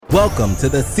Welcome to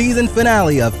the season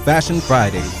finale of Fashion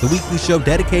Fridays, the weekly show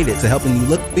dedicated to helping you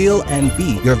look, feel, and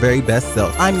be your very best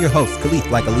self. I'm your host,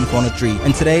 Kaleaf, like a leaf on a tree,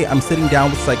 and today I'm sitting down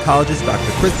with psychologist Dr.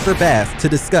 Christopher Bass to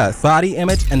discuss body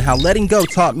image and how letting go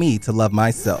taught me to love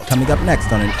myself. Coming up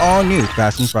next on an all-new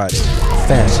Fashion Fridays.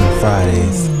 Fashion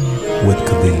Fridays with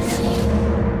Kaleaf.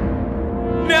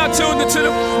 Now tuned into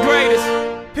the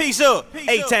greatest. Peace up,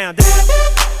 A-Town.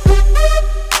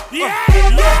 Yeah.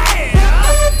 Okay.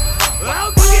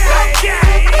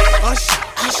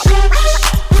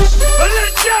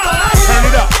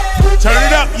 Turn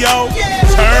it up, yo.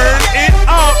 Turn it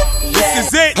up. This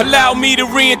is it. Allow me to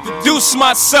reintroduce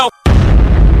myself.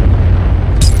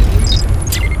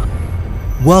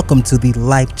 Welcome to the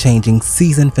life-changing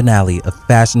season finale of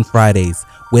Fashion Fridays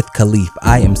with Kaleaf.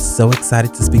 I am so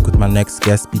excited to speak with my next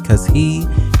guest because he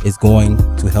is going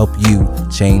to help you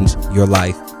change your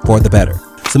life for the better.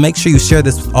 So make sure you share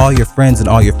this with all your friends and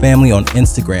all your family on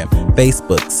Instagram,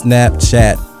 Facebook,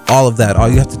 Snapchat, all of that. All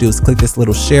you have to do is click this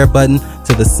little share button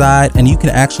to the side and you can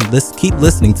actually keep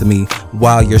listening to me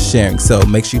while you're sharing. So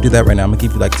make sure you do that right now. I'm gonna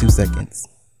give you like 2 seconds.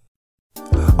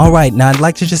 All right, now I'd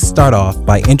like to just start off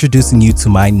by introducing you to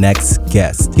my next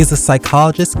guest. He's a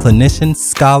psychologist, clinician,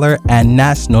 scholar, and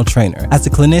national trainer. As a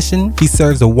clinician, he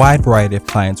serves a wide variety of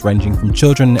clients ranging from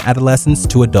children and adolescents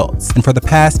to adults. And for the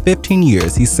past 15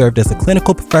 years, he served as a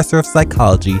clinical professor of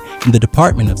psychology in the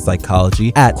Department of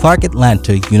Psychology at Clark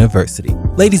Atlanta University.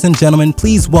 Ladies and gentlemen,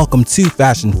 please welcome to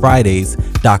Fashion Fridays,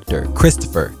 Dr.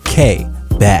 Christopher K.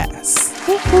 Bass.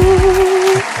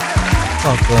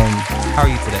 Welcome. How are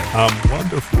you today?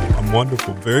 I'm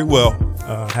wonderful. Very well.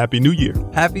 Happy New Year.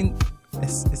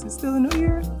 Is it still the New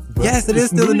Year? Yes, it is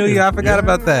still the New Year. I forgot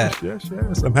about that. Yes.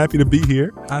 I'm happy to be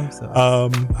here. I'm so.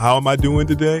 How am I doing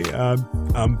today?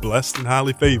 I'm blessed and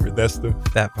highly favored. That's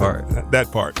that part.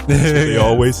 That part. That's what they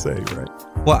always say, right?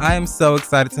 Well, I am so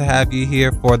excited to have you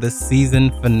here for the season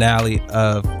finale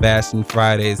of Fashion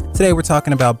Fridays. Today we're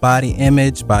talking about body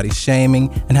image, body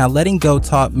shaming, and how letting go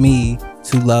taught me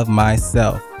to love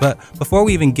myself. But before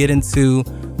we even get into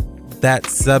that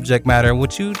subject matter,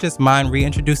 would you just mind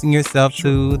reintroducing yourself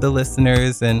to the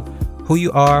listeners and who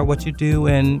you are, what you do,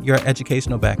 and your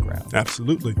educational background?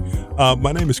 Absolutely.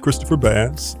 My name is Christopher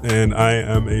Bass, and I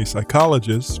am a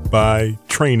psychologist by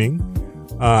training.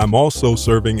 I'm also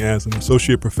serving as an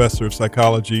associate professor of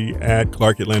psychology at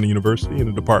Clark Atlanta University in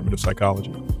the Department of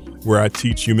Psychology, where I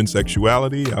teach human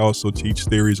sexuality. I also teach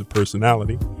theories of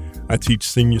personality. I teach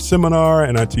senior seminar,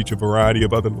 and I teach a variety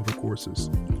of other little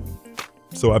courses.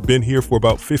 So I've been here for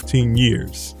about 15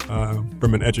 years.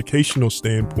 From an educational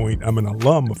standpoint, I'm an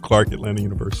alum of Clark Atlanta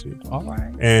University. All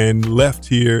right. And left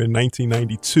here in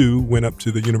 1992, went up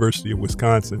to the University of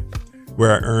Wisconsin,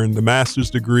 where I earned the master's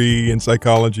degree in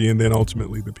psychology and then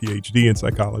ultimately the PhD in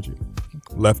psychology.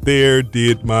 Left there,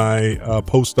 did my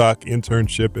postdoc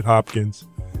internship at Hopkins,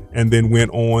 and then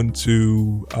went on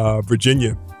to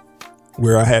Virginia,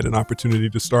 where I had an opportunity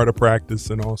to start a practice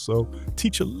and also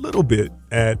teach a little bit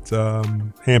at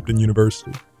Hampton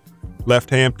University. Left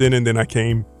Hampton, and then I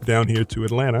came down here to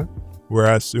Atlanta, where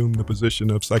I assumed the position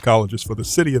of psychologist for the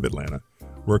city of Atlanta,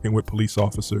 working with police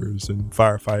officers and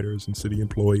firefighters and city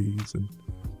employees and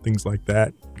things like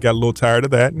that. Got a little tired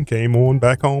of that and came on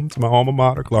back home to my alma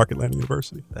mater, Clark Atlanta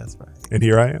University. That's right. And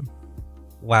here I am.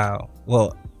 Wow.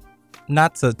 Well,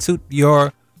 not to toot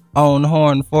your own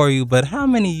horn for you, but how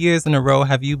many years in a row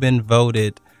have you been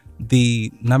voted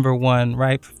the number one,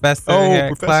 right, professor here at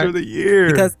Professor Clark? of the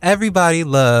Year. Because everybody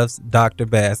loves Dr.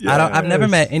 Bass. Yes. I've never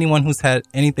met anyone who's had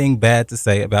anything bad to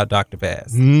say about Dr.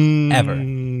 Bass. Ever.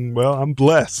 Well, I'm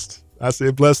blessed. I say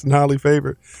blessed and highly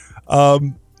favored.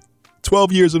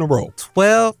 12 years in a row.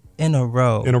 12 in a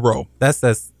row. That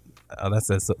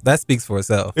speaks for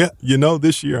itself. Yeah,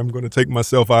 this year I'm going to take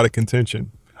myself out of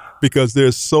contention because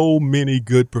there's so many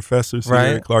good professors here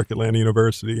at Clark Atlanta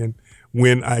University. And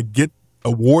when I get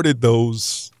awarded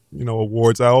those,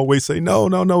 awards, I always say, no,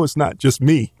 it's not just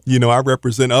me. I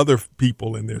represent other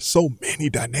people, and there's so many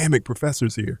dynamic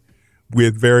professors here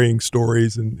with varying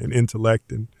stories and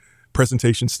intellect and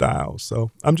presentation styles. So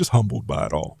I'm just humbled by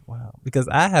it all. Wow. Because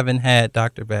I haven't had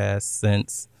Dr. Bass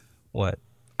since what?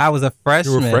 I was a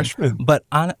freshman. You were a freshman. But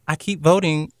I keep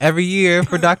voting every year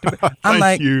for Dr. Bass. I'm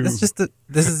like, this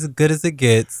is as good as it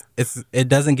gets. It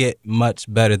doesn't get much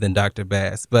better than Dr.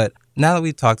 Bass. But now that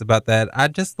we've talked about that,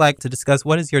 I'd just like to discuss,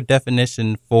 what is your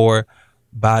definition for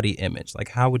body image? Like,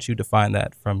 how would you define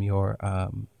that from your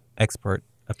expert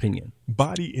opinion?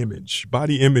 Body image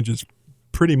is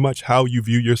pretty much how you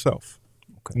view yourself.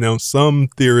 Okay. Now, some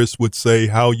theorists would say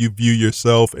how you view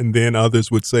yourself, and then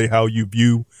others would say how you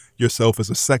view yourself as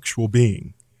a sexual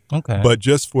being. Okay. But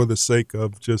just for the sake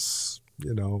of just,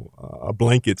 a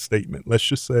blanket statement. Let's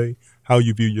just say how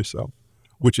you view yourself,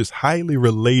 which is highly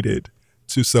related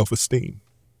to self-esteem.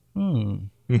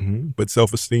 But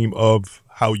self-esteem of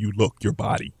how you look, your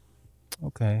body.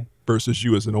 Okay. Versus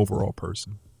you as an overall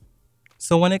person.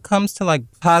 So when it comes to like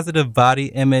positive body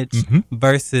image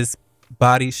versus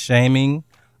body shaming,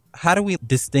 how do we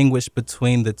distinguish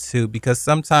between the two? Because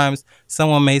sometimes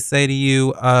someone may say to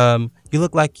you, you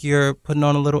look like you're putting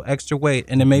on a little extra weight,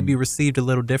 and it may be received a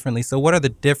little differently. So what are the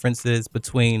differences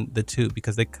between the two?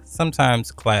 Because they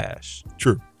sometimes clash.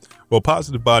 True. Well,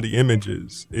 positive body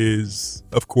images is,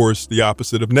 of course, the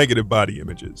opposite of negative body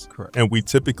images. Correct. And we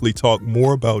typically talk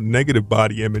more about negative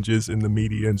body images in the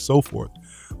media and so forth.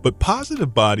 But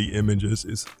positive body images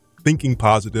is thinking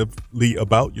positively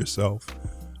about yourself,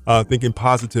 thinking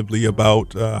positively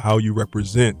about how you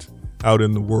represent out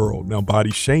in the world. Now,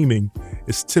 body shaming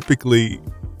is typically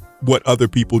what other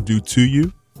people do to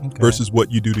you versus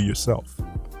what you do to yourself.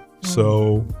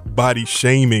 So body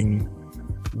shaming,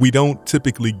 we don't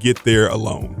typically get there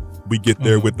alone. We get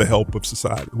there with the help of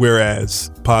society.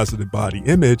 Whereas positive body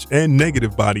image and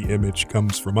negative body image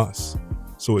comes from us.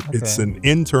 So it's an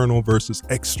internal versus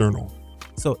external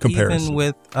comparison. Even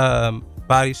with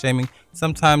body shaming,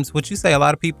 sometimes would you say a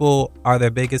lot of people are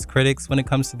their biggest critics when it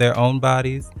comes to their own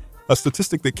bodies? A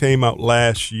statistic that came out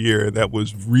last year that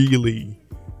was really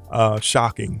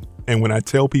shocking. And when I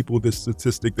tell people this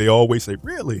statistic, they always say,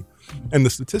 really? And the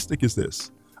statistic is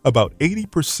this. About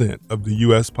 80% of the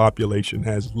U.S. population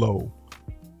has low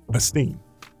esteem.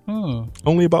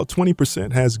 Only about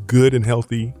 20% has good and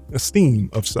healthy esteem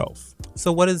of self.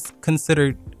 So what is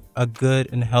considered a good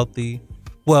and healthy?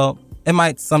 Well, it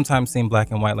might sometimes seem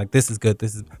black and white, like this is good,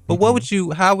 this is. But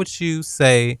how would you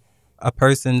say a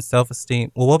person's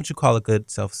self-esteem? Well, what would you call a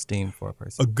good self-esteem for a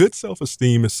person? A good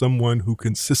self-esteem is someone who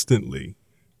consistently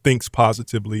thinks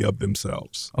positively of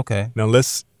themselves. Okay. Now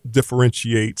let's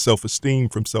differentiate self-esteem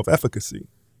from self-efficacy.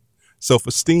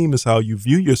 Self-esteem is how you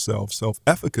view yourself.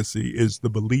 Self-efficacy is the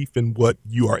belief in what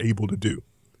you are able to do.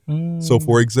 So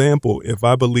for example, if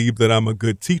I believe that I'm a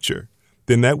good teacher,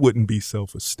 then that wouldn't be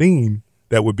self-esteem.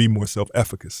 That would be more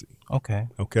self-efficacy. Okay.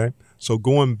 So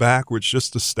going backwards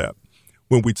just a step,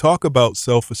 when we talk about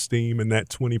self-esteem and that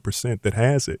 20% that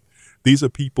has it, these are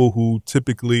people who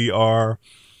typically are,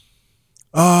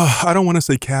 I don't want to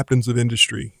say captains of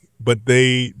industry, but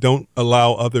they don't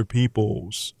allow other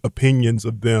people's opinions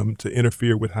of them to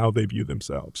interfere with how they view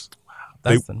themselves. Wow,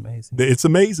 that's amazing. It's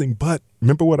amazing, but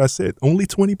remember what I said, only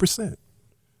 20%.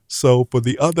 So for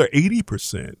the other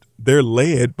 80%, they're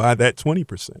led by that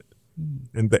 20%.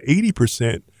 And the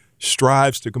 80%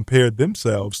 strives to compare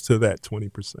themselves to that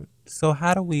 20%. So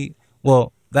how do we,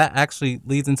 well, that actually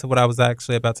leads into what I was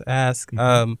actually about to ask.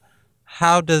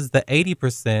 How does the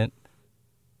 80%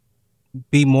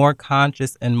 be more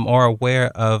conscious and more aware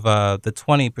of the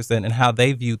 20% and how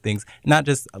they view things? Not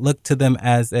just look to them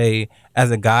as a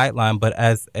guideline, but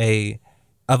as a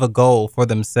goal for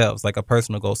themselves, like a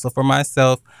personal goal. So for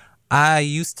myself, I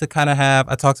used to kind of have,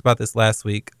 I talked about this last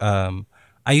week.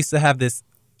 I used to have this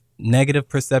negative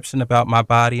perception about my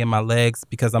body and my legs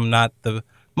because I'm not the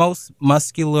most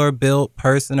muscular built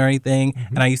person or anything.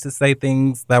 And I used to say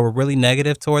things that were really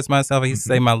negative towards myself. I used to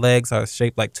say my legs are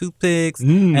shaped like toothpicks.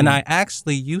 And I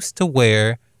actually used to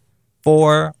wear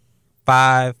 4-5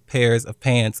 pairs of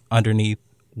pants underneath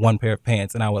one pair of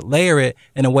pants. And I would layer it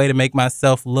in a way to make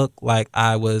myself look like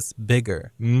I was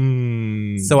bigger.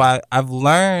 So I've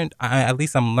learned, at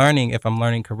least I'm learning, if I'm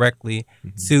learning correctly,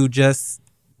 to just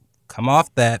come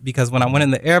off that, because when I went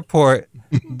in the airport,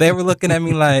 they were looking at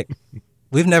me like,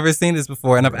 we've never seen this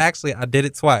before. And I did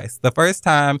it twice. The first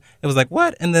time it was like,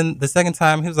 what? And then the second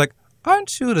time he was like,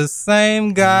 aren't you the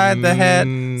same guy that had?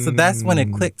 So that's when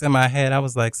it clicked in my head. I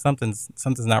was like, something's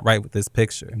not right with this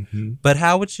picture. But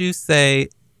how would you say,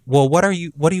 well, what do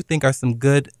you think are some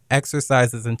good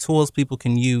exercises and tools people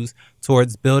can use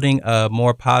towards building a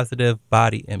more positive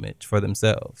body image for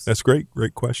themselves? That's great.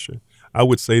 Great question. I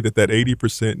would say that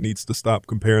 80% needs to stop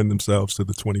comparing themselves to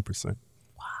the 20%.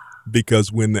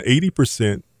 Because when the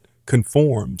 80%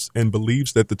 conforms and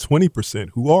believes that the 20%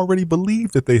 who already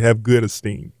believe that they have good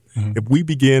esteem, if we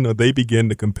begin or they begin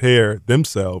to compare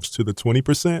themselves to the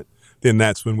 20%, then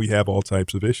that's when we have all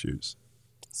types of issues.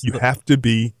 You have to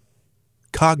be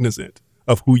cognizant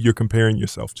of who you're comparing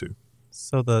yourself to.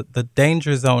 So the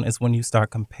danger zone is when you start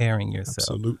comparing yourself.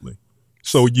 Absolutely.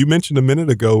 So you mentioned a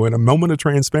minute ago, in a moment of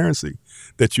transparency,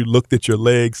 that you looked at your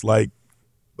legs like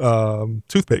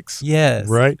toothpicks. Yes.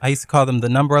 Right? I used to call them the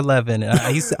number 11. And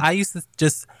I used to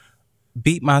just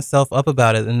beat myself up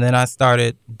about it. And then I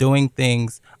started doing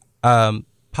things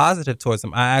positive towards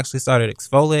them. I actually started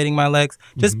exfoliating my legs,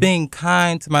 just being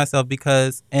kind to myself,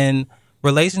 because in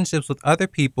relationships with other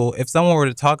people, if someone were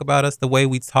to talk about us the way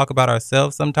we talk about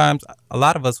ourselves, sometimes a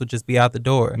lot of us would just be out the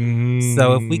door.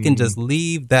 So if we can just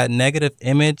leave that negative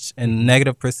image and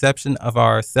negative perception of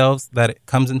ourselves that it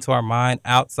comes into our mind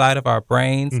outside of our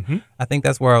brains, I think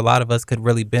that's where a lot of us could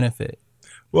really benefit.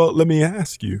 Well, let me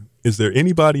ask you, is there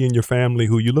anybody in your family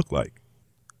who you look like?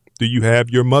 Do you have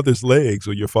your mother's legs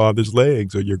or your father's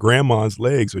legs or your grandma's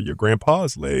legs or your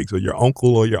grandpa's legs or your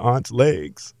uncle or your aunt's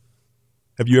legs?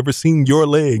 Have you ever seen your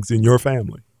legs in your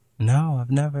family? No, I've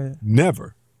never.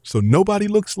 Never. So nobody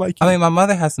looks like you. I mean, my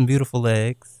mother has some beautiful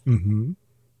legs.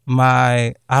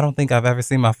 I don't think I've ever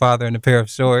seen my father in a pair of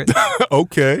shorts.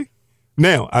 Okay.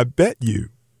 Now, I bet you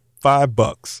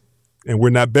 $5, and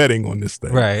we're not betting on this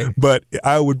thing. Right. But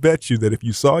I would bet you that if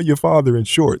you saw your father in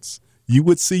shorts, you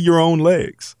would see your own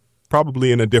legs.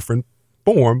 Probably in a different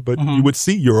form, but you would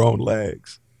see your own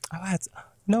legs. Oh, you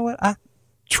know what?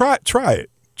 Try it.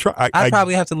 I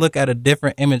probably have to look at a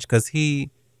different image because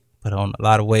he put on a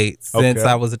lot of weight since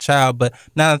I was a child. But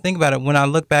now that I think about it, when I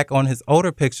look back on his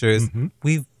older pictures,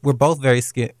 we're both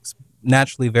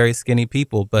naturally very skinny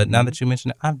people. But now that you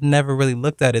mention it, I've never really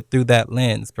looked at it through that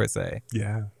lens per se.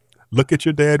 Yeah. Look at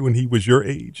your dad when he was your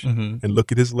age and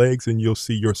look at his legs and you'll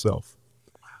see yourself.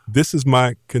 This is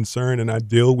my concern, and I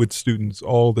deal with students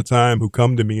all the time who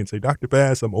come to me and say, Dr.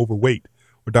 Bass, I'm overweight.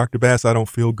 Or Dr. Bass, I don't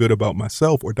feel good about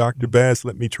myself. Or Dr. Bass,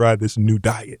 let me try this new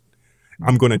diet.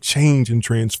 I'm going to change and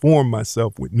transform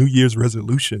myself with New Year's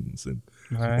resolutions.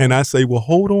 And I say, well,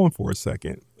 hold on for a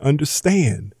second.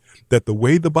 Understand that the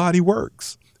way the body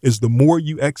works is the more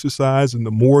you exercise and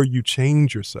the more you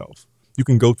change yourself. You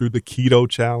can go through the keto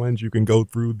challenge. You can go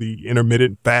through the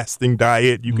intermittent fasting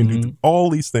diet. You can do all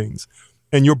these things.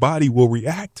 And your body will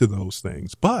react to those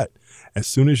things. But as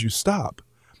soon as you stop,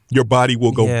 your body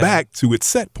will go back to its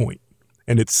set point.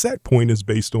 And its set point is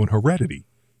based on heredity.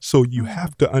 So you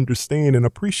have to understand and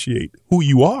appreciate who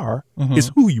you are is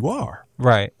who you are.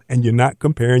 Right. And you're not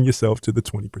comparing yourself to the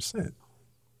 20%.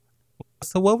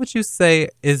 So what would you say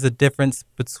is the difference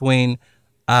between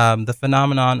the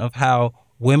phenomenon of how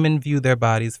women view their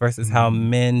bodies versus how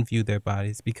men view their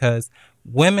bodies? Because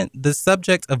the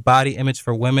subject of body image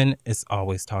for women is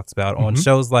always talked about on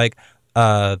shows like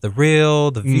The Real,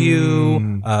 The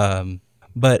View.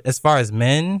 But as far as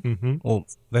men, well,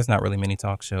 there's not really many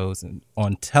talk shows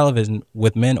on television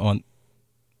with men on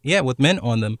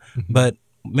them. But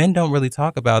men don't really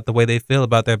talk about the way they feel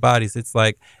about their bodies. It's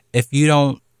like if you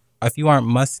aren't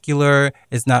muscular,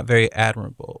 it's not very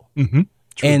admirable.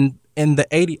 And in the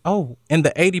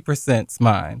 80%'s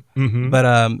mind.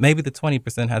 But maybe the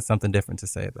 20% has something different to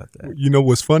say about that. You know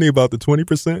what's funny about the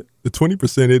 20%? The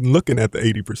 20% isn't looking at the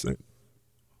 80%.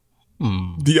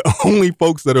 The only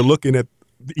folks that are looking at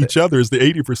each other is the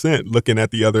 80% looking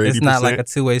at the other 80%. It's not like a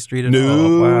two-way street at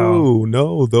all.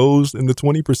 No, those in the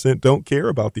 20% don't care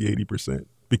about the 80%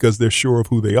 because they're sure of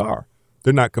who they are.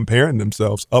 They're not comparing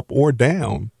themselves up or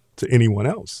down to anyone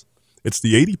else. It's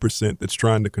the 80% that's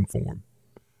trying to conform.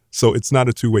 So it's not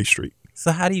a two-way street.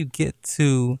 So how do you get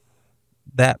to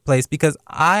that place? Because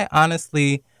I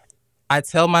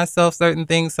tell myself certain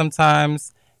things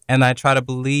sometimes and I try to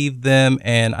believe them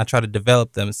and I try to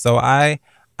develop them. So I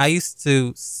used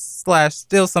to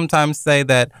still sometimes say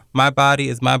that my body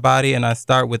is my body, and I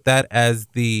start with that as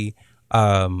the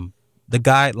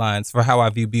guidelines for how I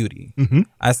view beauty.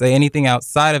 I say anything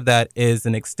outside of that is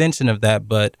an extension of that,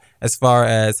 but as far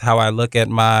as how I look at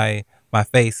my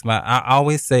face, I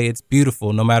always say it's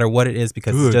beautiful no matter what it is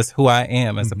because it's just who I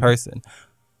am as a person.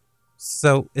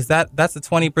 So that's a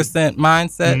 20%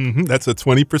 mindset? That's a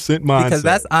 20% mindset. Because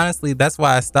that's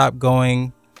why I stopped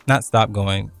going.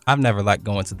 I've never liked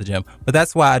going to the gym, but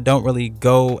that's why I don't really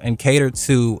go and cater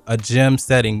to a gym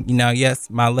setting. You know, yes,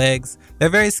 my legs, they're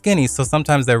very skinny. So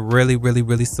sometimes they're really, really,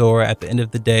 really sore at the end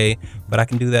of the day, but I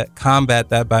can combat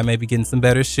that by maybe getting some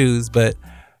better shoes. But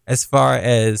as far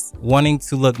as wanting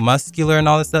to look muscular and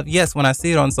all this stuff, yes, when I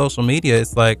see it on social media,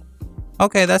 it's like,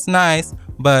 okay, that's nice,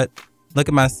 but look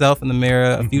at myself in the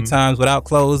mirror a few times without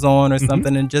clothes on or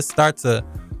something and just start to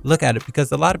look at it.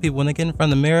 Because a lot of people, when they get in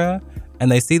front of the mirror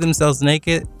and they see themselves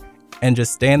naked and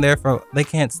just they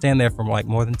can't stand there for like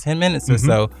more than 10 minutes or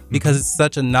so because it's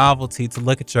such a novelty to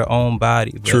look at your own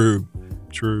body. But True.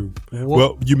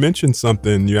 Well, you mentioned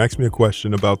something. You asked me a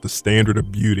question about the standard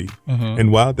of beauty.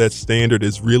 And while that standard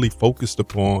is really focused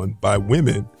upon by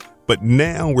women, but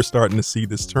now we're starting to see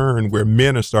this turn where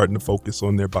men are starting to focus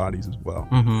on their bodies as well.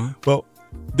 Well,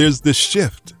 there's this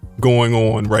shift going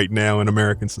on right now in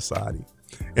American society.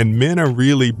 And men are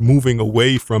really moving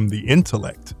away from the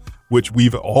intellect which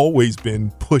we've always been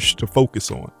pushed to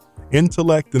focus on: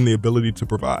 intellect and the ability to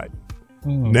provide.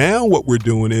 Now what we're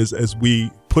doing is, as we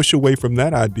push away from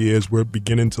that idea, is we're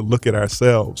beginning to look at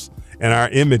ourselves and our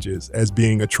images as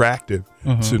being attractive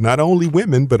to not only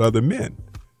women, but other men.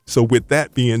 So with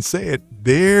that being said,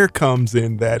 there comes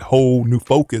in that whole new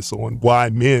focus on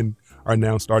why men are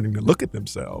now starting to look at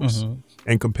themselves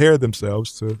and compare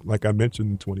themselves to, like I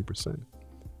mentioned, 20%.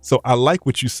 So I like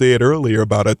what you said earlier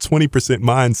about a 20%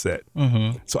 mindset.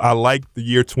 So I like the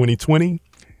year 2020.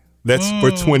 Let's for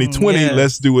 2020, yes.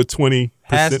 let's do a 20%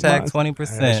 Hashtag 20%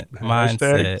 mindset.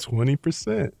 Hashtag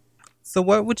 20%. So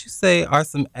what would you say are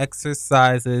some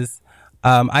exercises?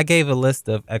 I gave a list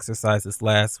of exercises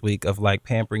last week of like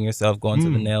pampering yourself, going to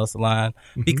the nail salon,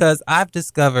 because I've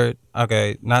discovered,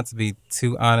 okay, not to be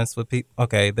too honest with people,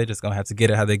 okay, they're just going to have to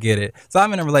get it how they get it. So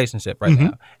I'm in a relationship right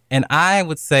now. And I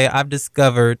would say I've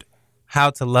discovered how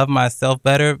to love myself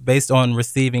better based on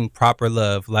receiving proper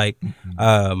love. Like,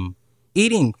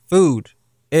 eating food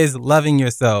is loving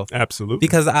yourself. Absolutely.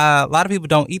 Because a lot of people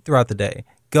don't eat throughout the day.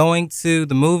 Going to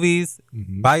the movies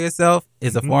by yourself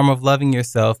is a form of loving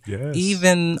yourself. Yes.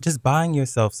 Even just buying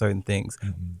yourself certain things.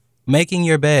 Making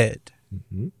your bed.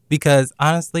 Because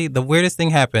honestly, the weirdest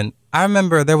thing happened. I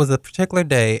remember there was a particular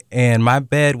day and my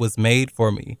bed was made for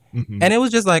me. And it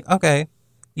was just like, okay,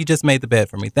 you just made the bed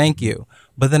for me. Thank you.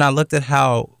 But then I looked at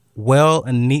how well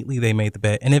and neatly they made the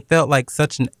bed. And it felt like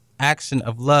such an action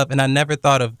of love, and I never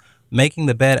thought of making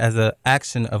the bed as an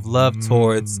action of love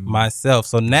towards myself.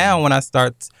 So now when I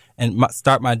start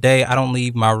my day, I don't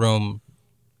leave my room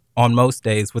on most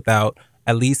days without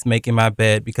at least making my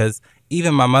bed, because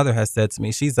even my mother has said to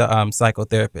me, she's a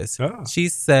psychotherapist. She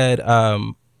said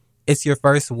it's your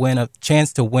first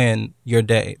chance to win your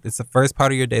day. It's the first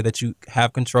part of your day that you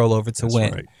have control over to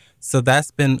win. Right. So that's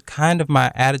been kind of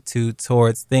my attitude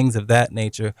towards things of that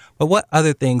nature. But what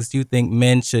other things do you think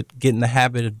men should get in the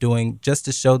habit of doing just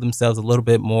to show themselves a little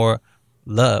bit more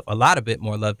love, bit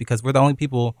more love, because we're the only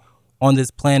people on this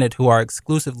planet who are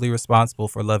exclusively responsible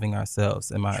for loving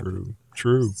ourselves, in my opinion.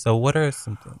 True. So what are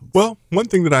some things? Well, one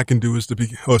thing that I can do is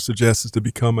suggest is to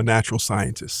become a natural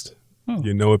scientist.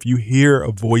 You know, if you hear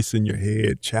a voice in your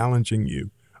head challenging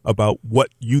you about what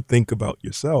you think about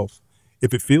yourself,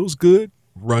 if it feels good,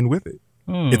 run with it.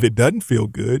 If it doesn't feel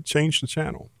good, change the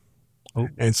channel.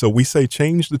 And so we say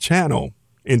change the channel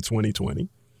in 2020.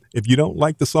 If you don't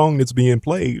like the song that's being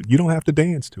played, you don't have to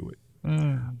dance to it.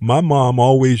 My mom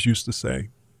always used to say,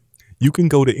 you can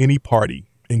go to any party,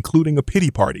 including a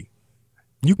pity party.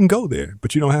 You can go there,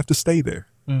 but you don't have to stay there.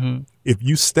 If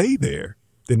you stay there,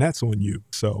 then that's on you.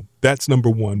 So that's number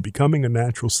one, becoming a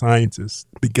natural scientist.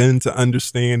 Begin to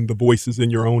understand the voices in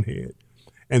your own head.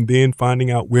 And then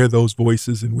finding out where those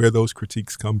voices and where those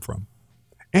critiques come from.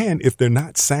 And if they're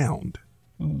not sound,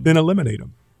 then eliminate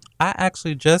them. I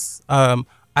actually just,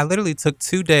 I literally took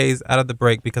 2 days out of the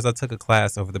break because I took a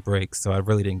class over the break, so I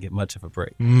really didn't get much of a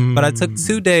break. But I took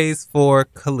 2 days for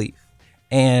Kaleaf.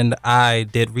 And I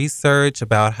did research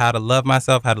about how to love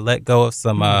myself, how to let go of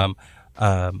some,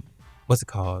 what's it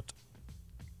called?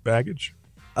 Baggage?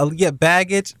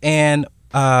 Baggage and...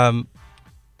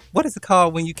 what is it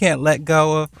called when you can't let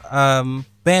go of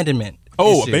abandonment?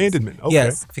 Oh, abandonment. Okay.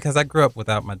 Yes, because I grew up with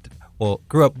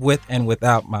and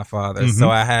without my father. So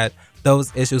I had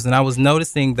those issues, and I was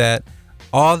noticing that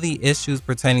all the issues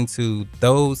pertaining to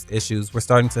those issues were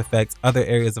starting to affect other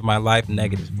areas of my life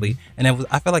negatively. And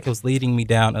I felt like it was leading me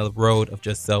down a road of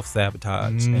just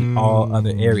self-sabotage in all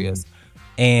other areas.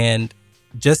 And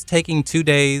just taking 2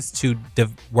 days to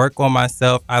work on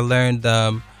myself, I learned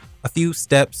a few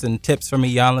steps and tips from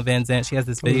Iyanla Van Zandt. She has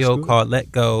this video called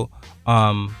Let Go,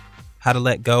 How to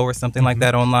Let Go or something like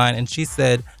that online. And she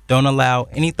said, don't allow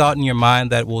any thought in your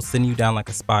mind that will send you down like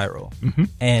a spiral.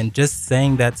 And just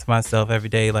saying that to myself every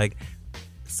day, like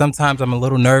sometimes I'm a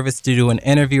little nervous to do an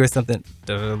interview or something.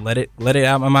 Let it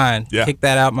out of my mind. Yeah. Kick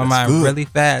that out of my mind really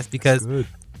fast, because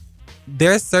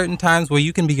there's certain times where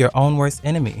you can be your own worst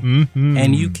enemy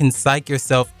and you can psych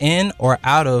yourself in or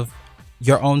out of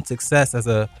your own success as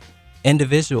a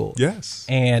individual. Yes.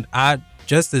 And I,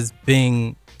 just as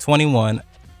being 21,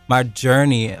 my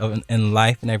journey in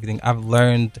life and everything, I've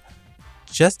learned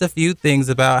just a few things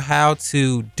about how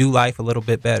to do life a little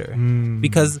bit better.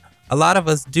 Because a lot of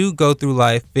us do go through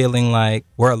life feeling like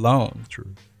we're alone.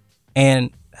 True. And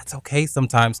that's okay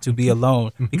sometimes to be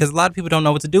alone, because a lot of people don't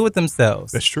know what to do with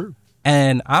themselves. That's true.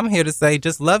 And I'm here to say,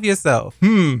 just love yourself.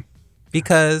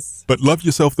 But love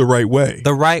yourself the right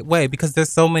way. Because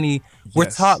there's so many, we're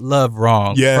taught love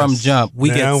wrong from jump. We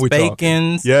Now get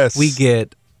spankings. We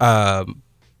get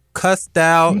cussed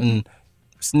out and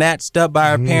snatched up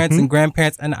by our parents and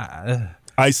grandparents. And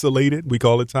I Isolated, we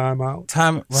call it timeout.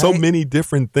 Right? So many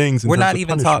different things. We're not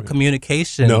even taught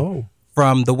communication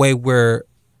from the way we're,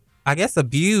 I guess,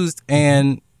 abused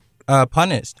and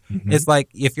punished. It's like,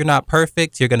 if you're not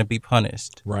perfect, you're going to be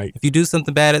punished. Right. If you do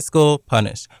something bad at school,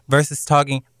 punished. Versus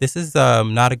talking, this is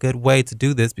not a good way to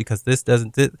do this because this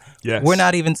doesn't. Yes. We're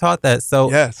not even taught that. So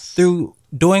through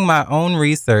doing my own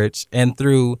research and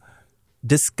through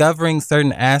discovering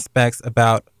certain aspects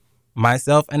about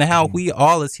myself and how we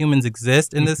all as humans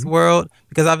exist in this world,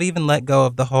 because I've even let go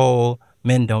of the whole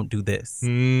men don't do this.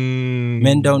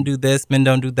 Men don't do this, men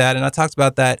don't do that. And I talked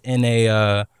about that in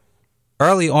a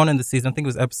early on in the season, I think it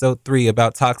was episode 3,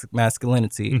 about toxic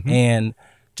masculinity and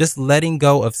just letting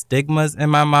go of stigmas in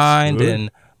my mind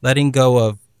and letting go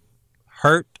of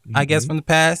hurt, I guess, from the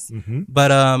past.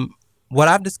 But what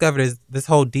I've discovered is this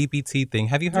whole DBT thing.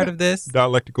 Have you heard of this?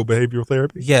 Dialectical behavioral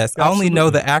therapy? Yes. Absolutely. I only know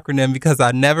the acronym because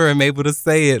I never am able to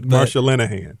say it. Marsha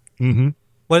Linehan.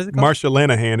 What is it called? Marsha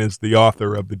Linehan is the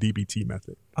author of the DBT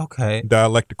method. Okay.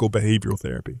 Dialectical behavioral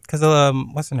therapy. Because,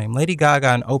 what's her name? Lady Gaga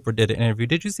and Oprah did an interview.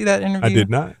 Did you see that interview? I did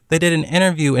not. They did an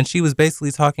interview, and she was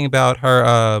basically talking about her,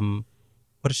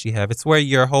 what does she have? It's where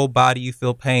your whole body, you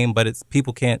feel pain, but it's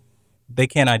they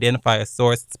can't identify a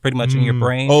source. It's pretty much in your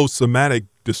brain. Oh, somatic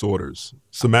disorders.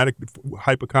 Somatic,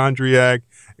 hypochondriac,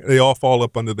 they all fall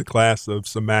up under the class of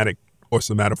somatic or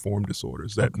somatoform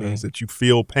disorders. That means that you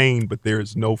feel pain, but there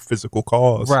is no physical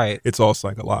cause. Right. It's all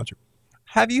psychological.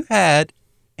 Have you had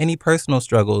any personal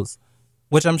struggles,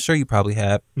 which I'm sure you probably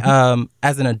have,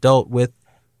 as an adult with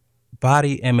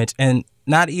body image, and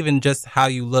not even just how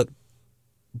you look,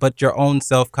 but your own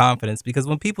self-confidence? Because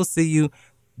when people see you,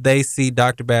 they see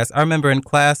Dr. Bass. I remember in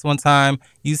class one time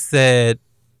you said,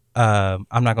 I'm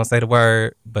not going to say the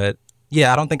word, but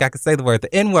yeah, I don't think I could say the word,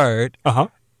 the N-word.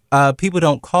 People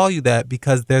don't call you that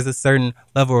because there's a certain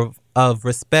level of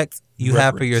respect you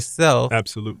have for yourself.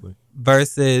 Absolutely.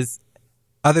 Versus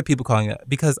other people calling it.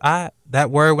 Because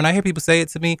that word, when I hear people say it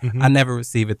to me, I never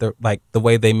receive it the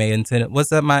way they may intend it. What's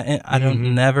that? I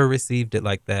don't never received it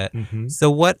like that. So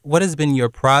what has been your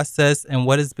process, and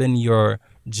what has been your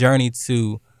journey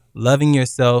to loving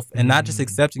yourself and not just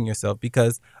accepting yourself?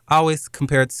 Because I always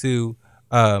compare it to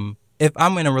if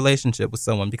I'm in a relationship with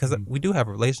someone, because we do have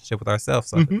a relationship with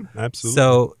ourselves. Absolutely.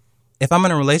 So if I'm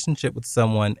in a relationship with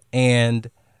someone and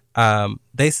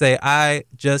they say, I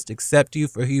just accept you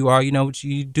for who you are, you know what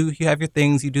you do, you have your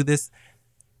things, you do this,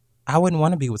 I wouldn't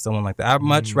want to be with someone like that. I'd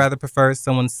much rather prefer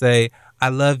someone say, I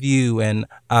love you and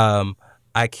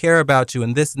I care about you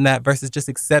and this and that, versus just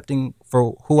accepting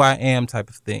for who I am type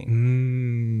of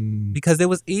thing. Because it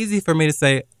was easy for me to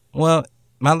say, well,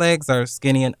 my legs are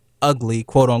skinny and ugly,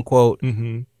 quote unquote,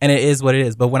 and it is what it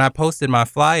is. But when I posted my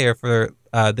flyer for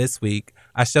this week,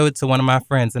 I showed it to one of my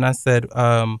friends and I said,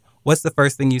 what's the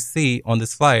first thing you see on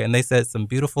this flyer? And they said, some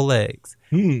beautiful legs.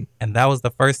 And that was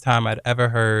the first time I'd ever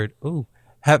heard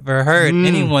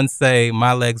anyone say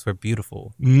my legs were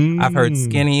beautiful. I've heard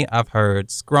skinny, I've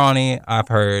heard scrawny, I've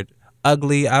heard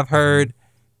ugly, I've heard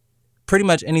pretty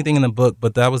much anything in the book,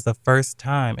 but that was the first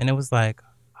time. And it was like,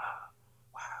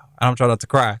 wow. I'm trying not to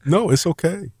cry. No, it's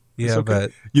okay. Yeah, okay.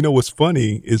 But you know what's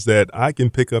funny is that I can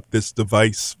pick up this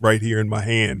device right here in my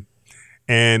hand,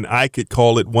 and I could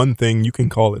call it one thing, you can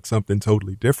call it something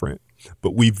totally different.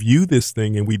 But we view this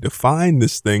thing and we define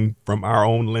this thing from our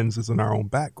own lenses and our own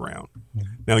background.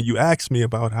 Now, you asked me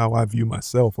about how I view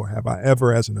myself, or have I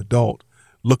ever as an adult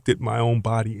looked at my own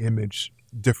body image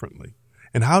differently?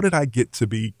 And how did I get to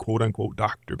be, quote unquote,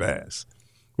 Dr. Bass?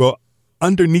 Well,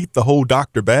 underneath the whole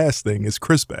Dr. Bass thing is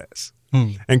Chris Bass.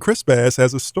 And Chris Bass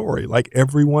has a story like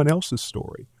everyone else's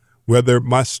story. Whether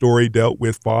my story dealt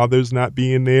with fathers not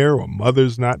being there, or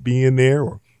mothers not being there,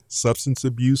 or substance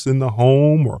abuse in the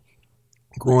home, or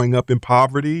growing up in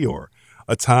poverty, or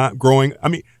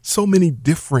so many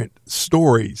different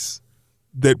stories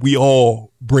that we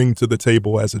all bring to the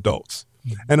table as adults.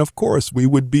 And of course, it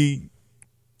would be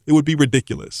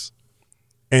ridiculous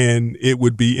and it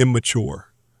would be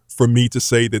immature for me to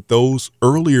say that those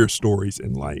earlier stories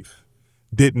in life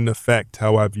didn't affect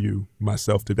how I view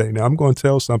myself today. Now, I'm going to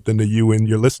tell something to you and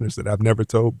your listeners that I've never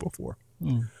told before.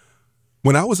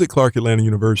 When I was at Clark Atlanta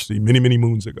University many, many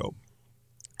moons ago,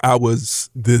 I was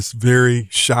this very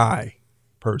shy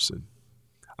person.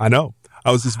 I know.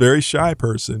 I was this very shy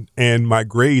person, and my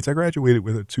grades, I graduated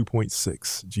with a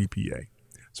 2.6 GPA.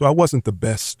 So I wasn't the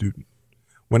best student.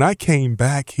 When I came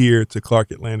back here to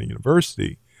Clark Atlanta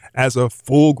University as a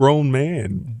full-grown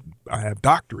man, I have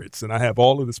doctorates and I have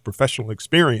all of this professional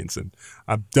experience and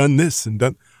I've done this and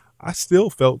done, I still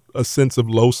felt a sense of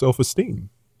low self-esteem.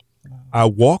 I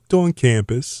walked on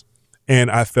campus and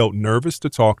I felt nervous to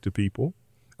talk to people.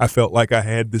 I felt like I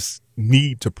had this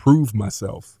need to prove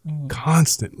myself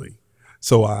constantly.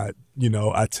 So I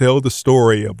tell the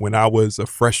story of when I was a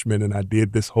freshman and I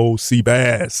did this whole sea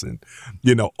bass and,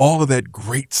 all of that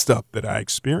great stuff that I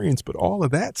experienced. But all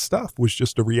of that stuff was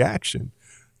just a reaction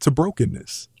to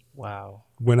brokenness. Wow.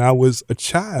 When I was a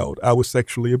child, I was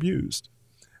sexually abused.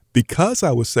 Because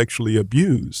I was sexually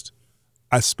abused,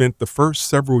 I spent the first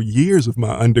several years of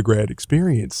my undergrad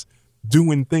experience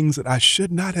doing things that I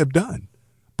should not have done.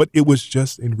 But it was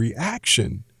just in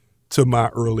reaction to my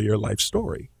earlier life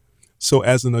story. So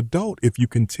as an adult, if you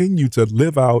continue to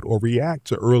live out or react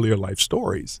to earlier life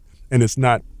stories and it's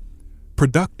not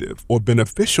productive or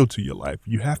beneficial to your life,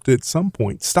 you have to at some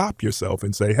point stop yourself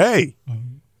and say, hey,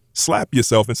 slap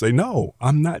yourself and say, no,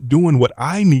 I'm not doing what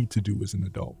I need to do as an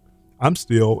adult. I'm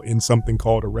still in something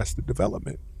called arrested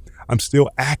development. I'm still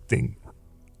acting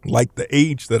like the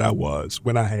age that I was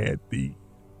when I had the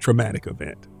traumatic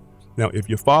event. Now, if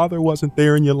your father wasn't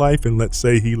there in your life and let's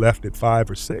say he left at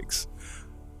 5 or 6,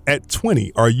 at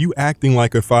 20, are you acting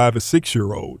like a 5 or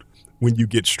 6-year-old when you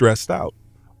get stressed out?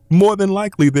 More than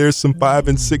likely, there's some 5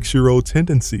 and 6-year-old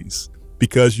tendencies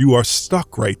because you are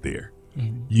stuck right there.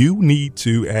 You need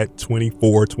to, at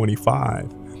 24,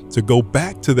 25, to go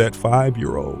back to that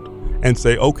 5-year-old and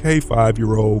say, okay,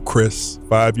 5-year-old Chris,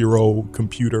 5-year-old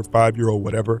computer, 5-year-old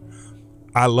whatever,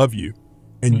 I love you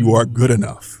and you are good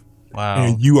enough. Wow.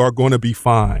 And you are going to be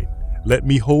fine. Let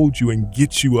me hold you and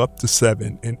get you up to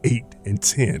 7 and 8 and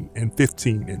 10 and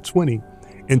 15 and 20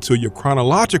 until your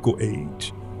chronological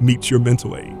age meets your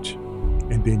mental age.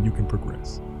 And then you can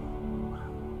progress.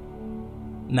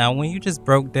 Now, when you just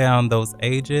broke down those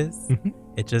ages,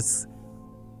 it just,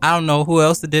 I don't know who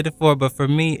else did it for, but for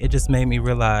me, it just made me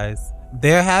realize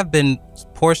there have been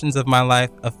portions of my life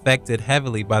affected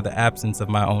heavily by the absence of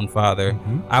my own father.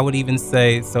 I would even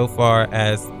say so far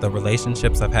as the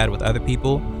relationships I've had with other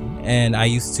people. And I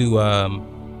used to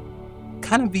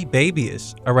kind of be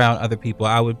babyish around other people.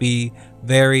 I would be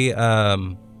very,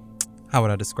 how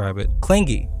would I describe it?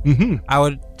 Clingy. I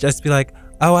would just be like,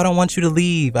 oh, I don't want you to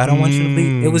leave. I don't want you to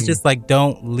leave. It was just like,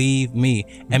 don't leave me.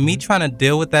 And me trying to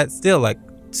deal with that still, like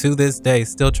to this day,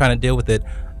 still trying to deal with it.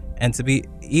 And to be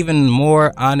even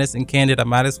more honest and candid, I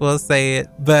might as well say it,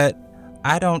 but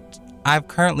I've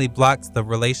currently blocked the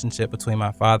relationship between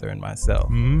my father and myself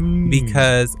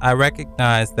because I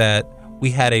recognize that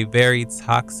we had a very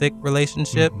toxic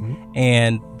relationship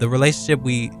and the relationship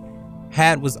we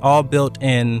had was all built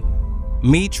in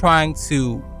me trying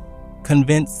to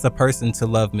convince a person to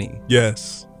love me.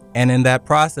 Yes. And in that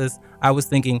process, I was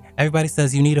thinking, everybody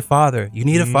says you need a father. You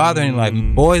need a father in your life.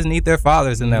 Boys need their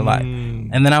fathers in their life.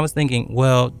 And then I was thinking,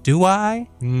 well, do I?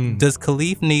 Does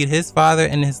Kaleaf need his father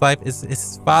in his life? Is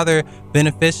his father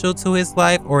beneficial to his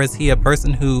life? Or is he a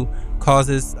person who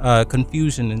causes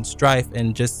confusion and strife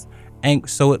and just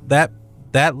so that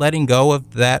letting go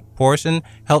of that portion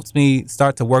helps me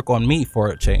start to work on me for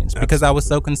a change. Because I was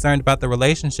so concerned about the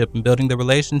relationship and building the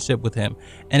relationship with him.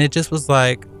 And it just was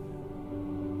like,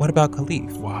 what about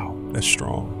Kaleaf? Wow, that's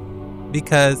strong.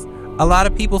 Because a lot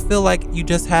of people feel like you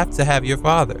just have to have your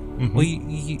father. Well,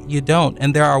 you don't.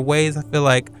 And there are ways, I feel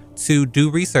like, to do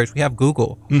research. We have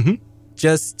Google.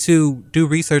 Just to do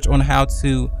research on how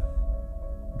to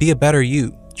be a better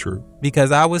you. True.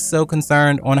 Because I was so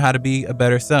concerned on how to be a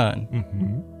better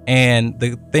son. And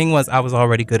the thing was, I was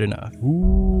already good enough.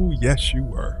 Ooh, yes, you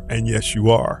were. And yes,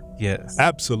 you are. Yes.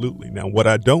 Absolutely. Now, what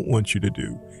I don't want you to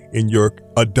do in your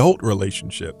adult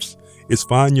relationships is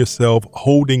find yourself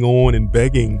holding on and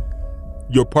begging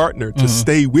your partner to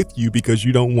stay with you because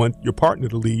you don't want your partner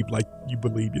to leave like you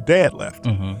believe your dad left.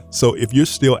 So if you're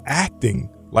still acting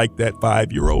like that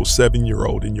 5-year-old,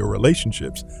 7-year-old in your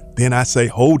relationships, then I say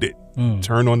hold it.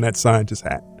 Turn on that scientist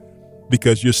hat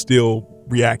because you're still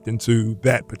reacting to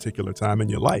that particular time in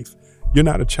your life. You're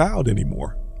not a child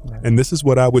anymore. And this is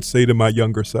what I would say to my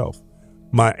younger self,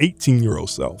 my 18-year-old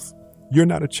self. You're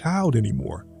not a child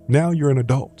anymore. Now you're an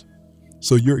adult.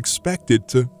 So you're expected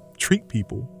to treat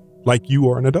people like you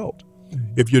are an adult.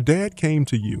 If your dad came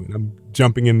to you, and I'm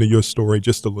jumping into your story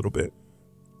just a little bit.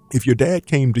 If your dad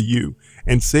came to you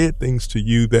and said things to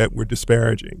you that were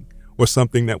disparaging or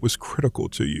something that was critical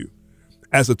to you,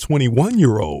 as a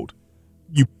 21-year-old,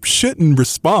 you shouldn't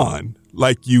respond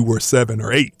like you were 7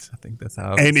 or 8. I think that's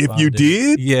how I And responded. if you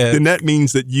did, Yeah. then that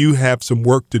means that you have some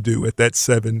work to do at that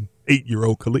 7,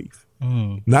 8-year-old Kaleaf.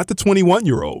 Not the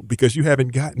 21-year-old, because you haven't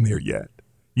gotten there yet.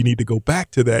 You need to go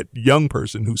back to that young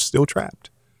person who's still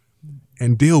trapped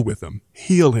and deal with him,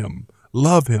 heal him,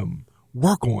 love him,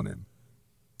 work on him.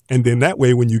 And then that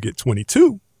way, when you get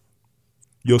 22,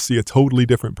 you'll see a totally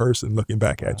different person looking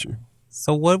back at you.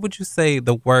 So what would you say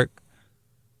the work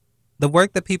the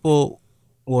work that people,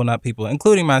 well, not people,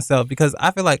 including myself, because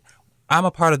I feel like I'm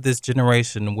a part of this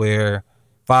generation where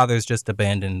fathers just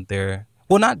abandon their,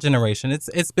 well, not generation.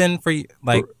 It's been for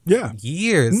like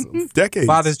years, decades.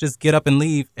 Fathers just get up and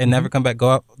leave and never come back. Go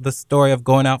out, the story of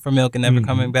going out for milk and never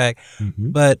coming back.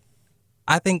 But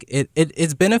I think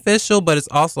it's beneficial, but it's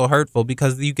also hurtful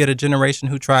because you get a generation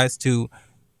who tries to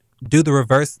do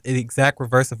the exact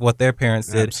reverse of what their parents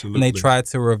did. Absolutely. And they try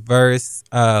to reverse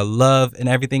love and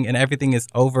everything is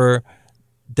overdone.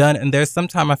 And there's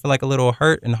sometimes I feel like a little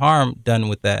hurt and harm done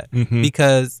with that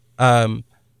because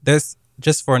there's,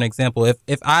 just for an example,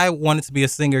 if I wanted to be a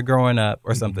singer growing up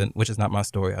or something, which is not my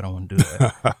story, I don't want to do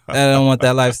that. I don't want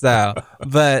that lifestyle.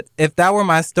 But if that were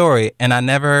my story and I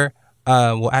never,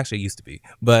 well, actually it used to be,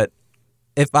 but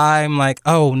if I'm like,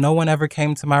 oh, no one ever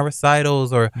came to my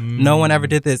recitals or no one ever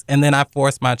did this, and then I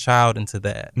force my child into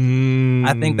that,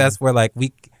 I think that's where like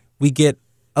we get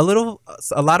a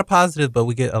lot of positive, but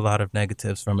we get a lot of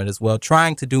negatives from it as well.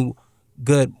 Trying to do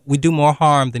good, we do more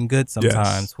harm than good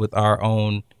sometimes with our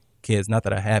own kids. Not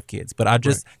that I have kids, but I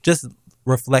just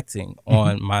reflecting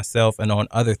on myself and on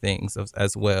other things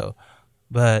as well.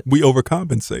 But we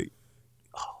overcompensate.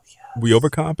 Oh yeah, we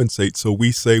overcompensate. So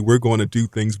we say we're going to do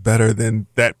things better than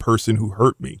that person who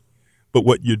hurt me. But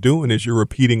what you're doing is you're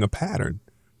repeating a pattern.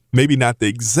 Maybe not the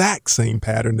exact same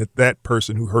pattern that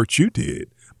person who hurt you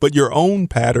did, but your own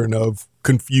pattern of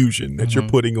confusion that you're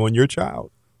putting on your child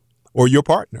or your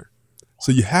partner.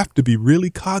 So you have to be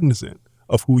really cognizant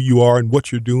of who you are and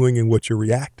what you're doing and what you're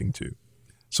reacting to.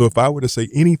 So if I were to say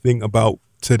anything about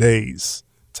today's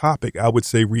topic, I would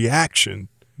say reaction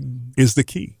is the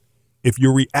key. If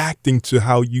you're reacting to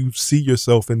how you see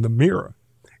yourself in the mirror,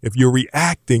 if you're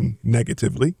reacting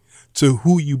negatively to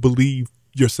who you believe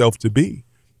yourself to be,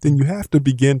 then you have to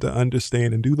begin to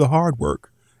understand and do the hard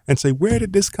work and say, where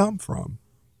did this come from?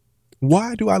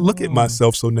 Why do I look at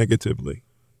myself so negatively?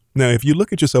 Now, if you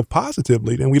look at yourself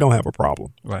positively, then we don't have a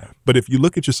problem. Right. But if you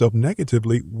look at yourself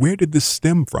negatively, where did this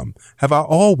stem from? Have I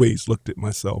always looked at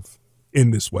myself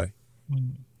in this way?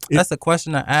 That's a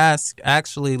question I asked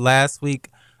actually last week.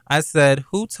 I said,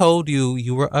 who told you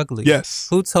you were ugly? Yes.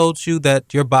 Who told you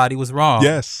that your body was wrong?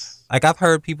 Yes. Like I've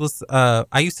heard people,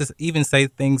 I used to even say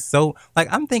things so, like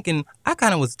I'm thinking I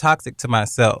kind of was toxic to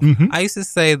myself. I used to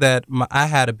say that I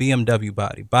had a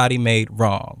BMW body made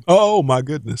wrong. Oh my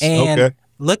goodness. And okay.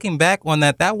 Looking back on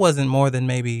that wasn't more than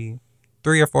maybe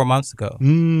 3 or 4 months ago.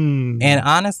 And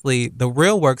honestly, the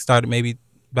real work started maybe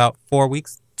about 3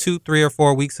 or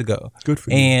 4 weeks ago. Good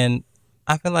for you. And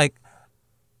I feel like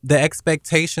the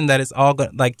expectation that it's all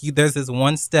good, like there's this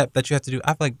one step that you have to do.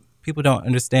 I feel like people don't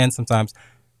understand sometimes.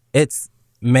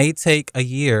 May take a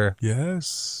year.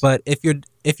 Yes. But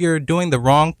if you're doing the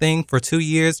wrong thing for 2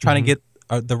 years, trying to get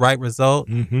the right result,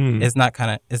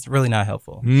 it's really not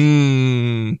helpful.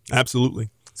 Absolutely.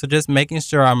 So just making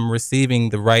sure I'm receiving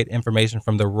the right information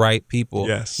from the right people.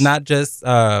 Yes. Not just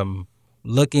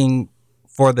looking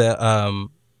for the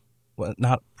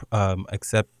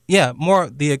more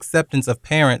the acceptance of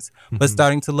parents, but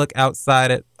starting to look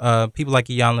outside at people like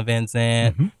Iyanla Van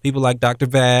Zandt, people like Dr.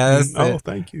 Vaz. Oh,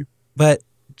 thank you. But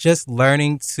just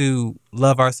learning to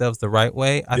love ourselves the right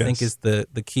way, I think is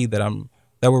the key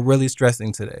that we're really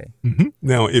stressing today.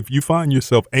 Now, if you find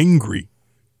yourself angry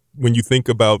when you think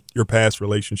about your past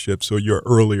relationships or your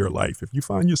earlier life, if you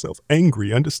find yourself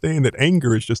angry, understand that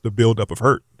anger is just a buildup of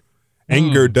hurt.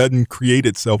 Anger doesn't create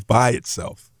itself by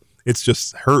itself. It's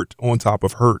just hurt on top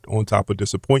of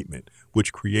disappointment,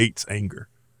 which creates anger.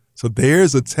 So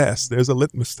there's a test. There's a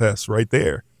litmus test right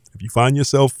there. If you find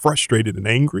yourself frustrated and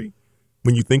angry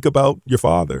when you think about your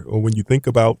father or when you think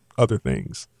about other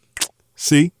things,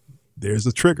 see, there's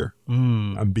a trigger.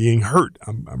 I'm being hurt.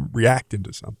 I'm reacting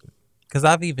to something. Because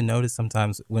I've even noticed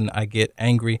sometimes when I get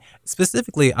angry,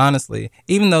 specifically, honestly,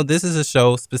 even though this is a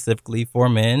show specifically for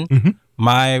men,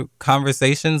 my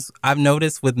conversations I've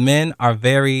noticed with men are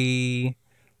very,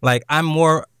 like, I'm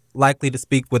more likely to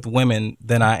speak with women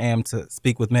than I am to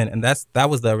speak with men. And that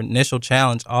was the initial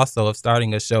challenge also of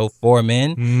starting a show for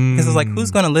men. Because it's like,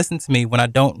 who's going to listen to me when I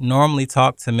don't normally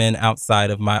talk to men outside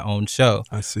of my own show?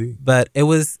 I see. But it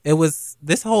was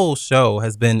this whole show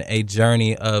has been a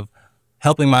journey of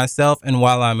helping myself, and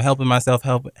while I'm helping myself,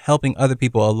 helping other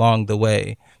people along the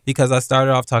way. Because I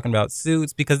started off talking about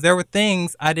suits because there were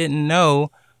things I didn't know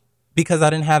because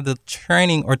I didn't have the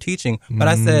training or teaching. But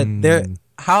I said,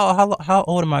 how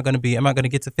old am I going to be? Am I going to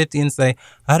get to 50 and say,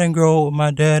 I didn't grow up with my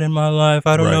dad in my life,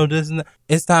 I don't know this and that?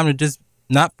 It's time to just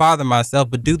not father myself,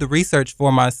 but do the research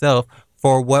for myself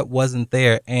for what wasn't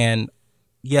there. And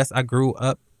yes, I grew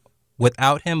up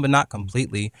without him, but not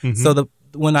completely. So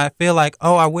when I feel like,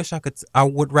 oh, I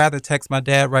would rather text my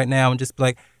dad right now and just be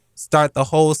like, start the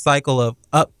whole cycle of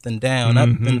up and down, up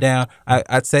and down.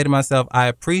 I'd say to myself, I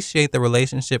appreciate the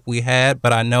relationship we had,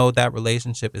 but I know that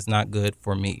relationship is not good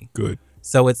for me. Good.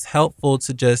 So it's helpful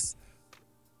to just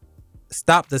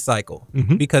stop the cycle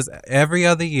because every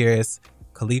other year it's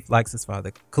Kaleaf likes his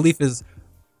father. Kaleaf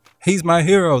he's my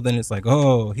hero. Then it's like,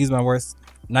 oh, he's my worst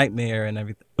nightmare and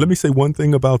everything. Let me say one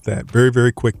thing about that very,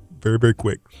 very quick. Very, very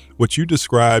quick. What you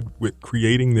described with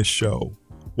creating this show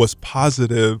was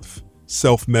positive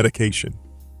self-medication.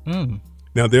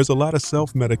 Now, there's a lot of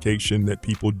self-medication that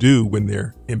people do when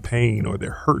they're in pain or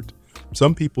they're hurt.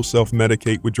 Some people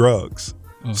self-medicate with drugs.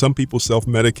 Some people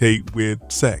self-medicate with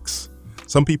sex.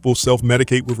 Some people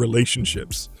self-medicate with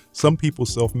relationships. Some people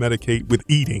self-medicate with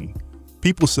eating.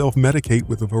 People self-medicate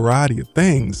with a variety of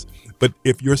things. But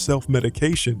if your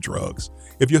self-medication, drugs,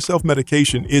 if your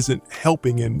self-medication isn't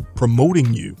helping and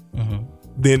promoting you,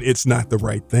 then it's not the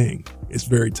right thing. It's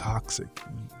very toxic.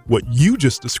 What you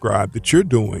just described that you're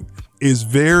doing is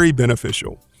very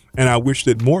beneficial. And I wish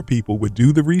that more people would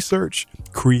do the research,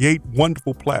 create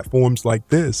wonderful platforms like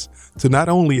this to not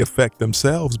only affect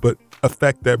themselves, but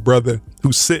affect that brother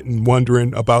who's sitting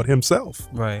wondering about himself.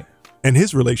 Right. And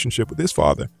his relationship with his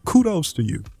father. Kudos to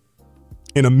you.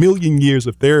 In 1,000,000 years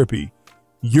of therapy,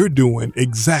 you're doing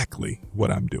exactly what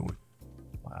I'm doing.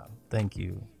 Wow. Thank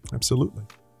you. Absolutely.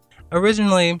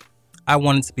 Originally, I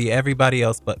wanted to be everybody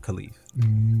else but Kaleaf.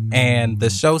 And the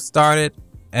show started,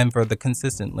 and for the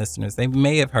consistent listeners, they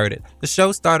may have heard it. The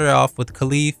show started off with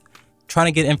Kaleaf trying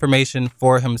to get information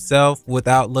for himself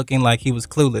without looking like he was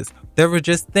clueless. There were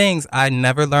just things I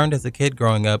never learned as a kid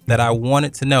growing up that I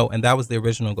wanted to know, and that was the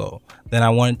original goal. Then I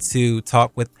wanted to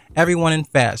talk with everyone in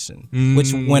fashion,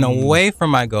 which went away from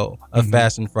my goal of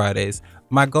Fashion Fridays.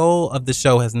 My goal of the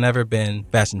show has never been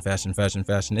fashion.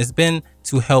 It's been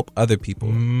to help other people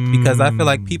because I feel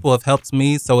like people have helped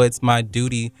me, so it's my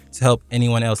duty to help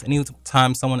anyone else.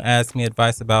 Anytime someone asks me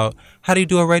advice about how do you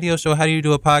do a radio show, how do you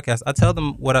do a podcast, I tell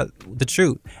them the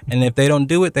truth. And if they don't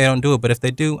do it, they don't do it. But if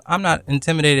they do, I'm not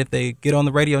intimidated if they get on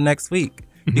the radio next week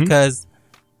because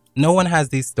no one has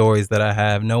these stories that I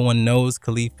have. No one knows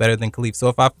Kaleaf better than Kaleaf. So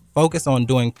if I focus on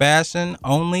doing fashion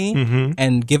only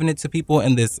and giving it to people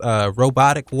in this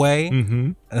robotic way,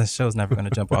 the show's never going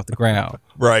to jump off the ground.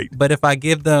 Right. But if I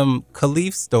give them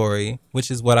Kaleaf's story, which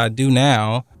is what I do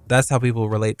now, that's how people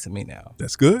relate to me now.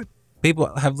 That's good.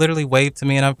 People have literally waved to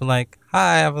me and I've been like,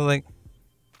 hi. I've been like,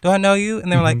 do I know you?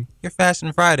 And they were like, you're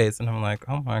Fashion Fridays. And I'm like,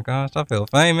 oh my gosh, I feel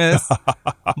famous.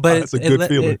 But it's a good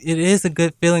feeling. It is a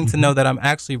good feeling to know that I'm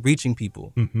actually reaching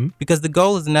people. Because the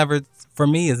goal is never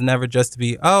just to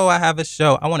be, oh, I have a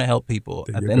show. I want to help people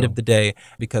at the end of the day.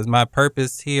 Because my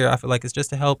purpose here, I feel like, is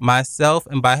just to help myself.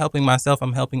 And by helping myself,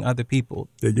 I'm helping other people.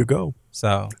 There you go.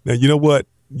 So now, you know what?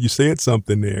 You said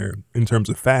something there in terms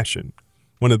of fashion.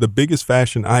 One of the biggest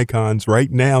fashion icons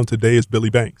right now today is Billy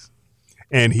Banks.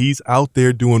 And he's out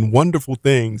there doing wonderful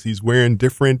things. He's wearing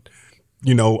different,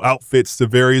 outfits to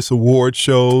various award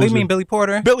shows. What do you mean, Billy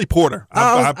Porter? Billy Porter.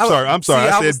 I'm sorry.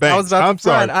 I said Banks. I'm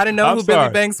sorry. I didn't know who Billy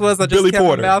Banks was. I just kept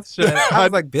my mouth shut. I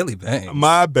was like, Billy Banks.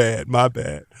 My bad.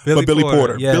 Billy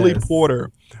Porter. Yes. Billy Porter.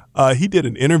 He did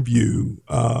an interview,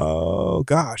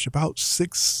 about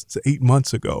 6 to 8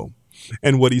 months ago.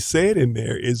 And what he said in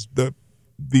there is the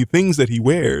things that he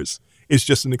wears is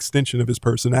just an extension of his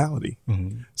personality.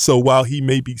 So while he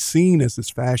may be seen as this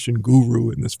fashion guru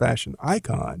and this fashion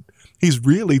icon, he's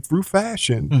really, through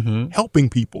fashion, helping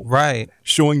people. Right.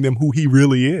 Showing them who he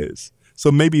really is. So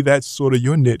maybe that's sort of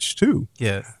your niche too.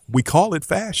 Yes. We call it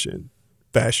Fashion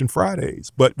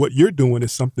Fridays. But what you're doing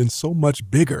is something so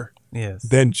much bigger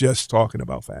than just talking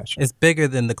about fashion. It's bigger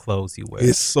than the clothes you wear.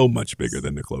 It's so much bigger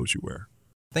than the clothes you wear.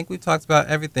 I think we've talked about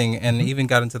everything and even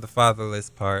got into the fatherless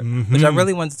part, which I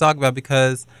really wanted to talk about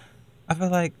because I feel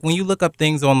like when you look up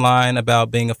things online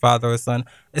about being a father or son,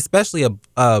 especially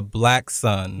a black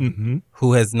son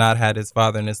who has not had his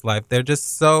father in his life, they're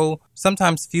just so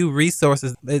sometimes few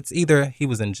resources. It's either he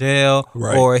was in jail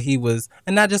or he was,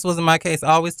 and that just wasn't my case.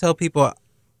 I always tell people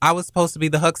I was supposed to be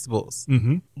the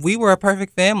Huxtables. We were a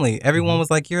perfect family. Everyone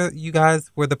was like, you guys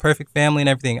were the perfect family and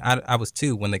everything. I was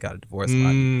 2 when they got a divorce.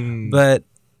 But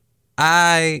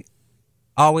I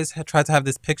always tried to have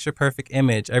this picture perfect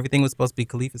image. Everything was supposed to be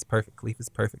Kaleaf is perfect. Kaleaf is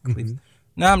perfect. Kaleaf.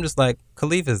 Now I'm just like,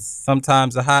 Kaleaf is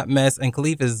sometimes a hot mess, and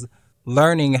Kaleaf is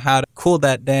learning how to cool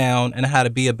that down and how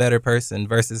to be a better person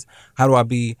versus how do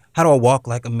I walk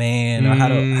like a man, or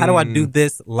how do I do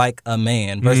this like a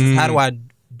man versus how do I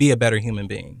be a better human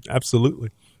being? Absolutely.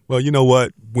 Well, you know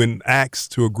what? When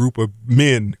asked to a group of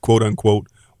men, quote unquote,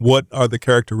 what are the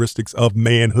characteristics of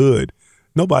manhood?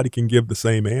 nobody can give the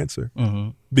same answer Mm-hmm.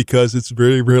 because it's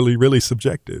really, really, really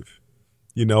subjective.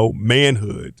 You know,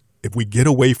 manhood, if we get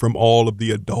away from all of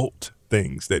the adult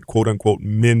things that quote unquote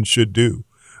men should do,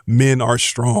 men are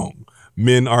strong,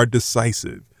 men are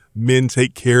decisive, men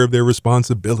take care of their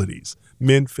responsibilities,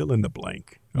 men fill in the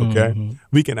blank. Okay. Mm-hmm.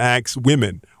 We can ask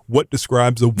women what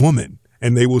describes a woman,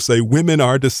 and they will say women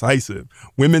are decisive,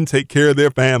 women take care of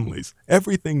their families.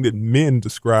 Everything that men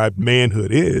describe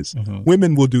manhood is,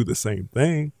 women will do the same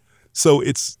thing. So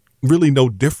it's really no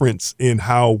difference in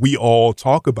how we all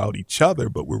talk about each other,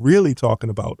 but we're really talking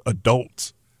about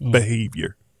adult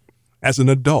behavior. As an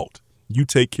adult, you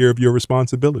take care of your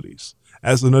responsibilities.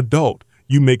 As an adult,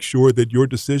 you make sure that your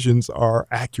decisions are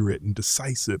accurate and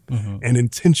decisive and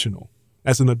intentional.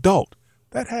 As an adult,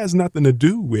 that has nothing to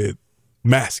do with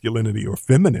masculinity or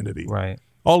femininity. Right.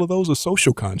 All of those are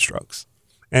social constructs.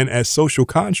 And as social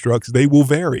constructs, they will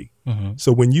vary.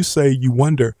 So when you say you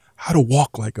wonder how to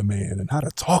walk like a man and how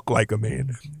to talk like a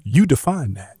man, you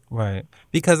define that. Right.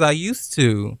 Because I used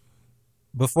to,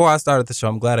 before I started the show,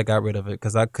 I'm glad I got rid of it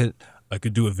because I could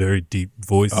do a very deep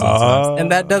voice sometimes.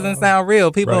 And that doesn't sound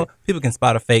real. People can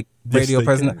spot a fake radio they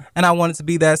person. can. And I wanted to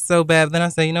be that so bad. But then I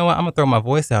say, you know what? I'm going to throw my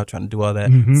voice out trying to do all that.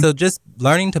 So just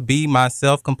learning to be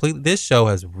myself completely. This show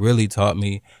has really taught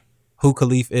me who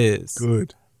Kaleaf is.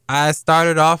 Good. I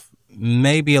started off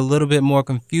maybe a little bit more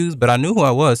confused, but I knew who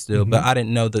I was still, but I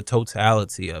didn't know the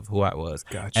totality of who I was.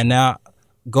 Gotcha. And now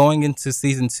going into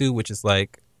season 2, which is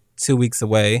like 2 weeks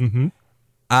away,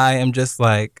 I am just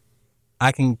like,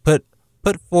 I can put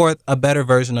forth a better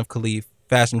version of Kaleaf,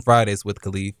 Fashion Fridays with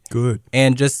Kaleaf. Good.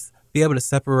 And just be able to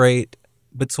separate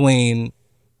between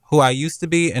who I used to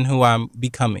be and who I'm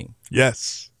becoming.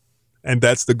 Yes. And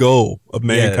that's the goal of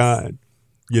mankind.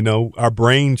 You know, our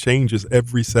brain changes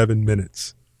every 7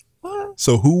 minutes. What?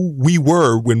 So who we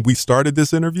were when we started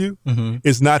this interview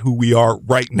is not who we are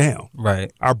right now.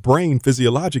 Right. Our brain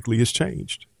physiologically has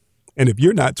changed. And if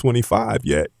you're not 25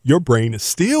 yet, your brain is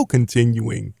still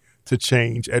continuing to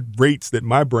change at rates that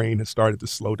my brain has started to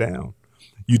slow down.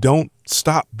 You don't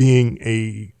stop being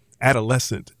a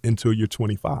adolescent until you're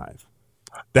 25.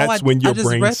 That's when your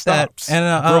brain stops in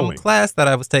a growing. class that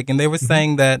I was taking. They were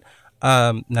saying that,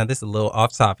 now this is a little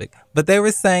off topic, but they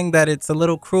were saying that it's a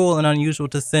little cruel and unusual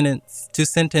to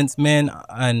sentence men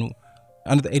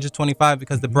under the age of 25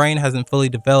 because the brain hasn't fully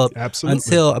developed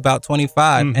until about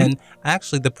 25. And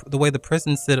actually, the way the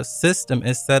prison system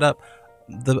is set up,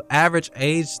 the average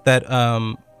age that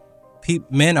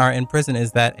men are in prison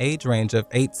is that age range of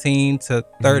 18 to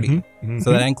 30.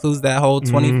 So that includes that whole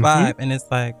 25. And it's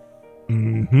like,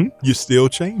 you're still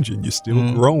changing. You're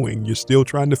still growing. You're still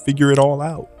trying to figure it all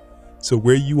out. So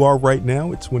where you are right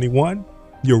now at 21,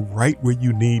 you're right where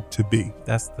you need to be.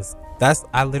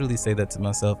 I literally say that to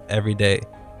myself every day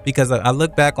because I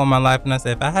look back on my life and I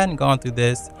say, if I hadn't gone through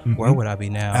this, where would I be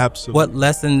now? Absolutely. What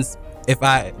lessons if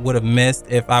I would have missed,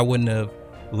 if I wouldn't have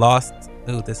lost,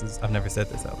 I've never said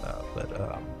this out loud,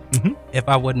 but if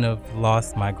I wouldn't have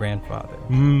lost my grandfather,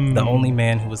 the only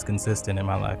man who was consistent in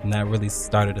my life, and that really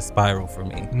started a spiral for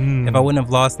me. If I wouldn't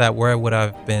have lost that, where would I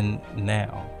have been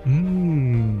now?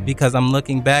 Because I'm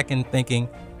looking back and thinking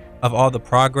of all the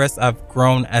progress I've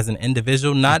grown as an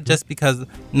individual, not just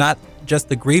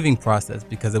the grieving process,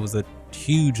 because it was a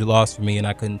huge loss for me and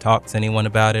I couldn't talk to anyone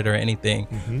about it or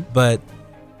anything, but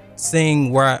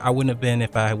seeing where I wouldn't have been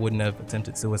if I wouldn't have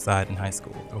attempted suicide in high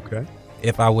school. Okay.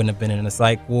 If I wouldn't have been in a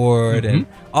psych ward and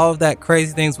all of that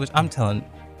crazy things, which I'm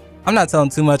not telling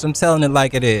too much. I'm telling it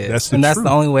like it is. That's the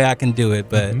only way I can do it.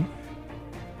 But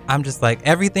I'm just like,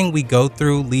 everything we go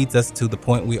through leads us to the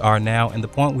point we are now. And the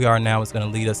point we are now is going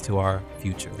to lead us to our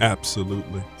future.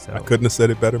 Absolutely. So, I couldn't have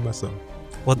said it better myself.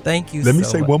 Well, thank you. Let me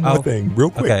say one more thing real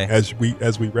quick as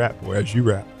we wrap, or as you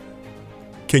wrap.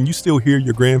 Can you still hear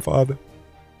your grandfather?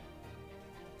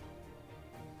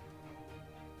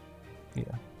 Yeah.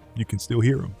 You can still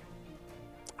hear him.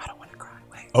 I don't want to cry.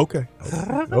 Wait. Okay.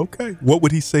 Okay. What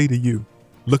would he say to you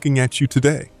looking at you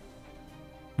today?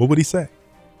 What would he say?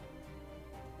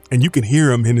 And you can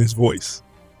hear him in his voice,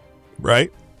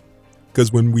 right?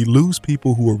 Because when we lose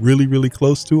people who are really, really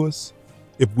close to us,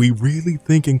 if we really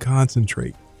think and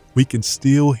concentrate, we can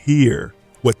still hear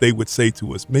what they would say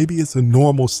to us. Maybe it's a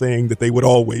normal saying that they would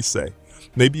always say.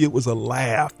 Maybe it was a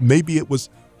laugh. Maybe it was,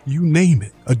 you name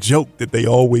it, a joke that they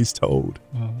always told.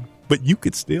 But you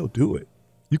could still do it.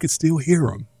 You could still hear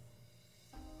them.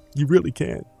 You really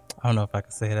can. I don't know if I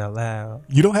can say it out loud.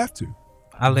 You don't have to.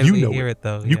 I literally hear it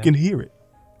though. You can hear it.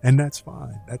 And that's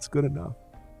fine. That's good enough.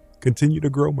 Continue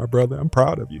to grow, my brother. I'm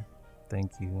proud of you.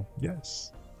 Thank you.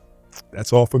 Yes.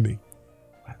 That's all for me.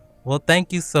 Well,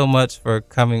 thank you so much for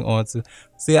coming on to.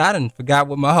 See, I didn't forgot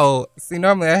what my whole. See,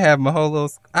 normally I have my whole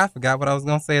little. I forgot what I was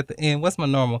gonna say at the end. What's my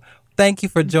normal? Thank you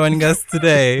for joining us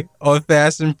today on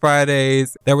Fashion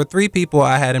Fridays. There were 3 people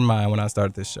I had in mind when I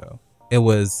started this show. It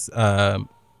was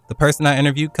the person I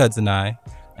interviewed, Cuds and I,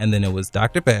 and then it was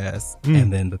Dr. Bass,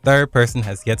 and then the third person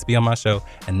has yet to be on my show,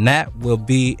 and that will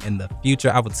be in the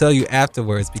future. I will tell you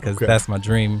afterwards because that's my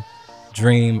dream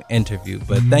interview.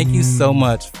 But thank you so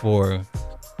much for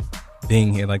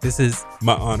being here. Like, this is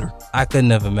my honor. I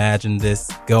couldn't have imagined this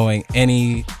going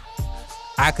any.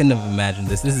 I couldn't have imagined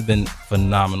this. This has been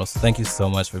phenomenal. So thank you so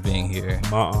much for being here.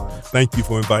 My honor. Thank you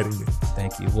for inviting me.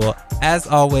 Thank you. Well, as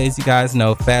always, you guys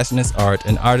know fashion is art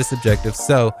and art is subjective.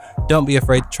 So don't be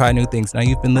afraid to try new things. Now,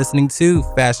 you've been listening to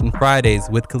Fashion Fridays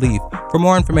with Kaleaf. For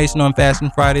more information on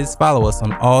Fashion Fridays, follow us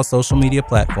on all social media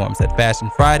platforms at Fashion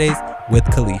Fridays with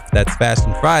Kaleaf. That's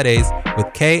Fashion Fridays with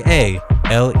Kaleaf.